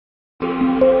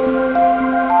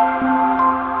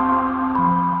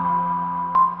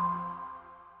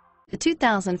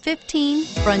2015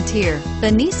 Frontier.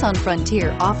 The Nissan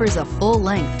Frontier offers a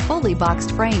full-length, fully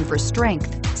boxed frame for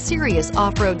strength, serious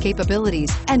off-road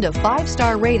capabilities, and a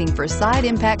 5-star rating for side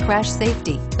impact crash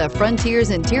safety. The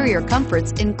Frontier's interior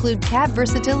comforts include cab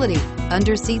versatility,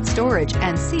 under-seat storage,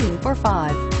 and seating for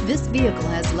 5. This vehicle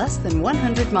has less than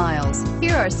 100 miles.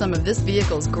 Here are some of this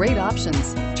vehicle's great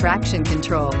options: traction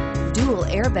control, dual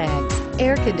airbags,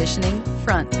 air conditioning,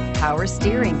 front, power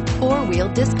steering, 4-wheel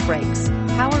disc brakes,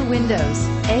 power windows,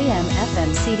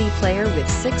 AM/FM CD player with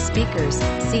 6 speakers,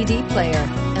 CD player,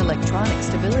 electronic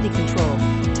stability control,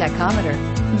 tachometer.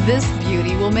 This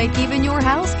beauty will make even your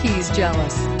house keys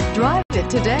jealous. Drive it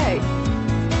today.